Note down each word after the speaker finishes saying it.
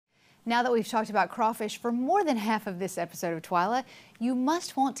Now that we've talked about crawfish for more than half of this episode of Twyla, you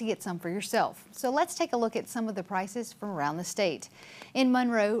must want to get some for yourself. So let's take a look at some of the prices from around the state. In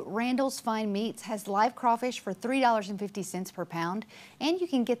Monroe, Randall's Fine Meats has live crawfish for $3.50 per pound, and you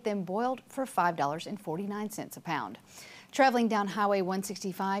can get them boiled for $5.49 a pound. Traveling down Highway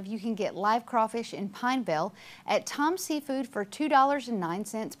 165, you can get live crawfish in Pineville at Tom's Seafood for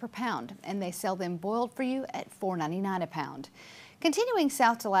 $2.09 per pound, and they sell them boiled for you at $4.99 a pound. Continuing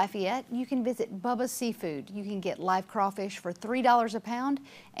south to Lafayette, you can visit Bubba's Seafood. You can get live crawfish for $3 a pound,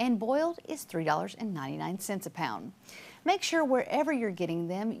 and boiled is $3.99 a pound. Make sure wherever you're getting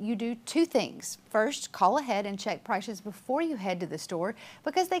them, you do two things. First, call ahead and check prices before you head to the store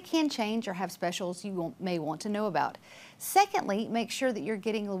because they can change or have specials you may want to know about. Secondly, make sure that you're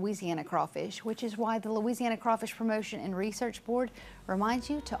getting Louisiana crawfish, which is why the Louisiana Crawfish Promotion and Research Board reminds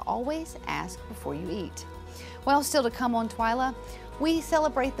you to always ask before you eat. Well, still to come on Twyla, we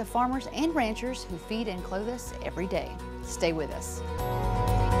celebrate the farmers and ranchers who feed and clothe us every day. Stay with us.